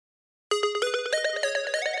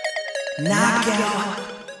Knockout!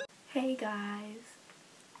 Hey guys!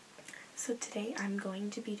 So today I'm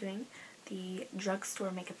going to be doing the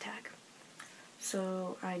Drugstore Makeup Tag.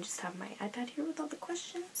 So I just have my iPad here with all the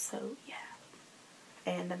questions, so yeah.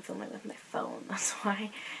 And I'm filming with my phone, that's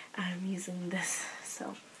why I'm using this,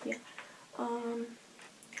 so yeah.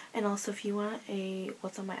 And also if you want a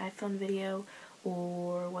what's on my iPhone video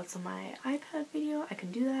or what's on my iPad video, I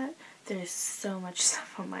can do that. There's so much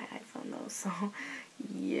stuff on my iPhone though, so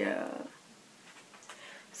yeah.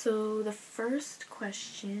 So the first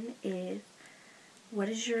question is, what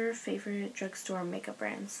is your favorite drugstore makeup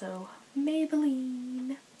brand? So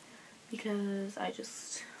Maybelline, because I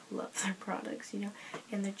just love their products, you know,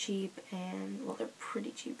 and they're cheap, and well, they're pretty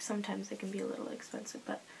cheap. Sometimes they can be a little expensive,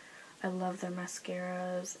 but I love their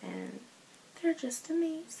mascaras and they're just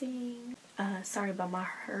amazing. Sorry about my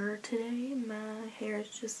hair today. My hair is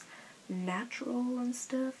just natural and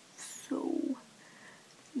stuff, so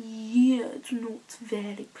yeah, it's not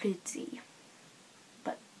very pretty.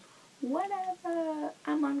 But whatever,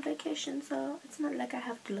 I'm on vacation, so it's not like I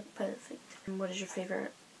have to look perfect. And what is your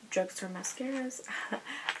favorite drugstore mascaras?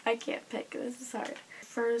 I can't pick, this is hard.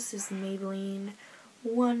 First is Maybelline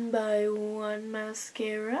 1x1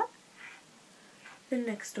 mascara. The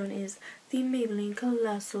next one is the Maybelline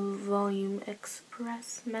Colossal Volume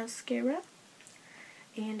Express Mascara.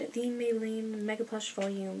 And the Maybelline Mega Plush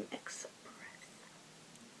Volume Express.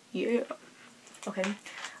 Yeah. Okay.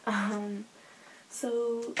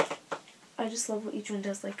 So I just love what each one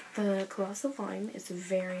does. Like the Colossal Volume is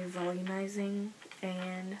very volumizing,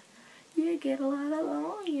 and you get a lot of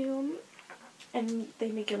volume, and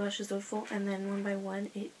they make your lashes so full. And then 1x1,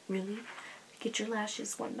 it really gets your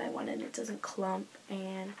lashes 1x1, and it doesn't clump,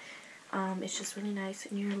 and it's just really nice,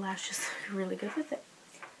 and your lashes look really good with it.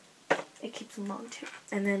 It keeps them long too.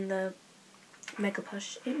 And then the Mega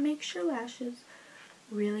Plush, it makes your lashes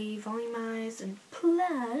really volumized and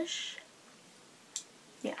plush.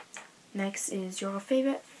 Yeah. Next is your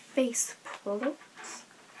favorite face products.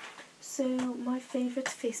 So my favorite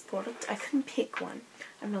face product, I couldn't pick one.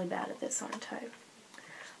 I'm really bad at this, aren't I?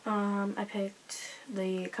 I picked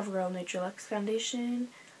the CoverGirl Luxe foundation.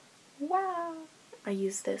 Wow! I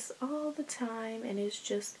use this all the time and it's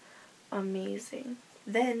just amazing.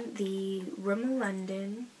 Then the Rimmel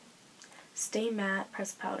London Stay Matte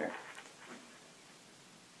Press Powder.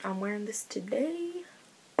 I'm wearing this today.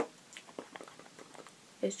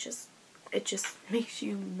 It just makes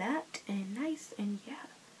you matte and nice, and yeah.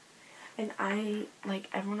 And I, like,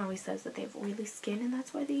 everyone always says that they have oily skin and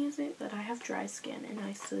that's why they use it, but I have dry skin and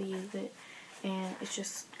I still use it, and it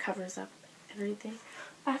just covers up everything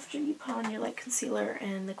after you put on your, like, concealer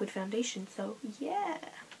and liquid foundation, so yeah.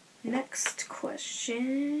 Next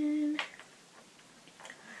question.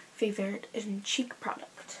 Favorite cheek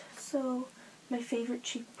product. So my favorite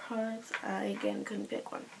cheek products, I again couldn't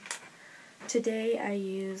pick one. Today I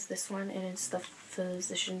use this one, and it's the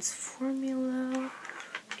Physicians Formula,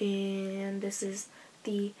 and this is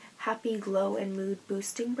the Happy Glow and Mood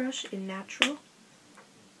Boosting Brush in Natural,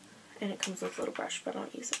 and it comes with a little brush, but I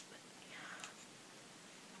don't use it.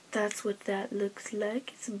 That's what that looks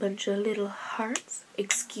like. It's a bunch of little hearts.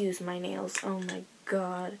 Excuse my nails, oh my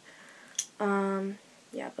god.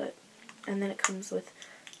 Yeah, but, and then it comes with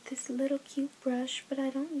this little cute brush, but I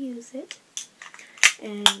don't use it.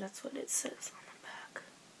 And that's what it says on the back.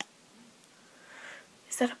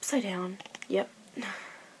 Is that upside down? Yep.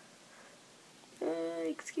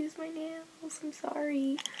 Excuse my nails, I'm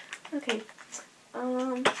sorry. Okay.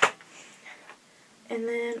 And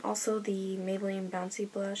then also the Maybelline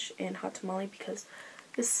Bouncy Blush in Hot Tamale, because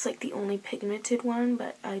this is like the only pigmented one,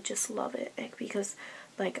 but I just love it because,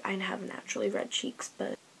 like, I have naturally red cheeks,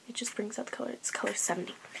 but it just brings out the color. It's color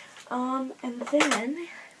 70. And then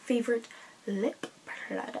favorite lip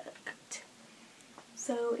product.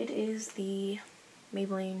 So it is the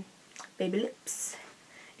Maybelline Baby Lips,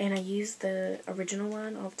 and I use the original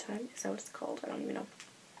one all the time. Is that what it's called? I don't even know.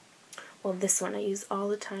 Well, this one I use all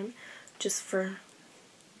the time just for,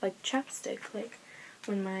 like, chapstick, like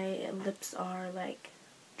when my lips are, like,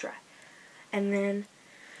 dry. And then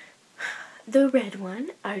the red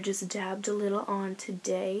one, I just dabbed a little on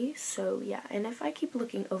today, so yeah. And if I keep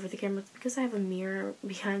looking over the camera, it's because I have a mirror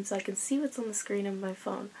behind so I can see what's on the screen of my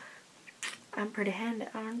phone. I'm pretty handy,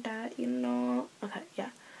 aren't I? You know? Okay, yeah.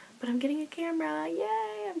 But I'm getting a camera,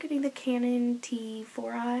 yay! I'm getting the Canon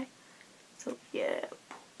T4i, so yeah.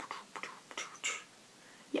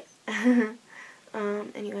 Yeah.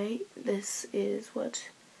 Anyway, this is what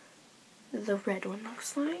the red one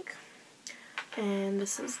looks like. And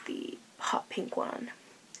this is the hot pink one.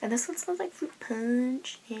 And this one smells like fruit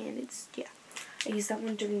punch, and it's, yeah. I use that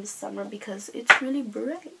one during the summer because it's really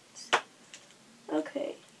bright.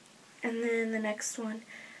 Okay. And then the next one,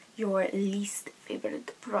 your least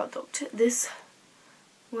favorite product. This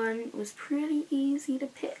one was pretty easy to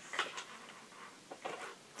pick.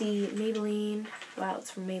 The Maybelline, wow,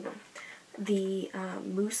 it's from Maybelline. The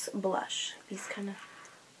Mousse Blush. These kind of,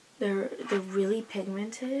 they're really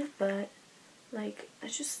pigmented, but like I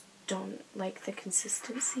just don't like the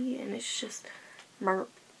consistency, and it's just merp.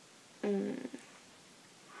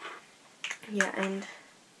 Yeah, and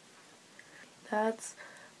that's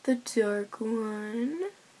the dark one.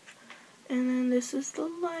 And then this is the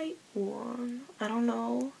light one. I don't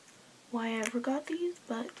know why I ever got these,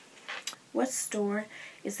 but what store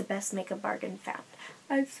is the best makeup bargain found?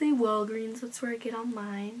 I'd say Walgreens. That's where I get all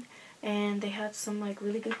mine. And they had some like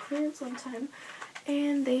really good clearance one time.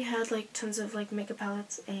 And they had like tons of like makeup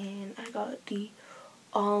palettes, and I got the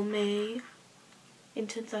Almay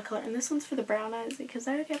Intense Eye Color. And this one's for the brown eyes because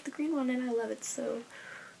I already have the green one and I love it. So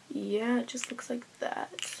yeah, it just looks like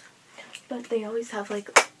that. But they always have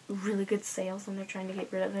like really good sales when they're trying to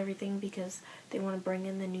get rid of everything because they want to bring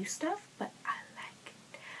in the new stuff. But I like it.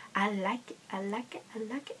 I like it. I like it. I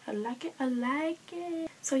like it. I like it. I like it.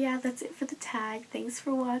 So yeah, that's it for the tag. Thanks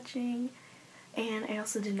for watching. And I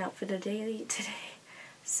also did an outfit of the day today.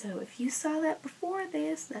 So if you saw that before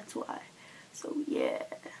this, that's why. So yeah.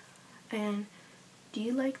 And do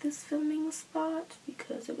you like this filming spot?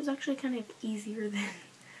 Because it was actually kind of easier than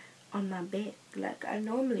on my bed like I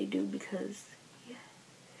normally do, because yeah.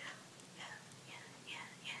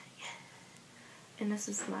 And this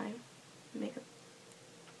is my makeup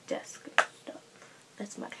desk and stuff.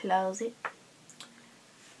 That's my closet.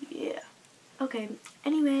 Yeah. Okay,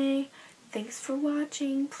 anyway, thanks for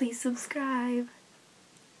watching. Please subscribe.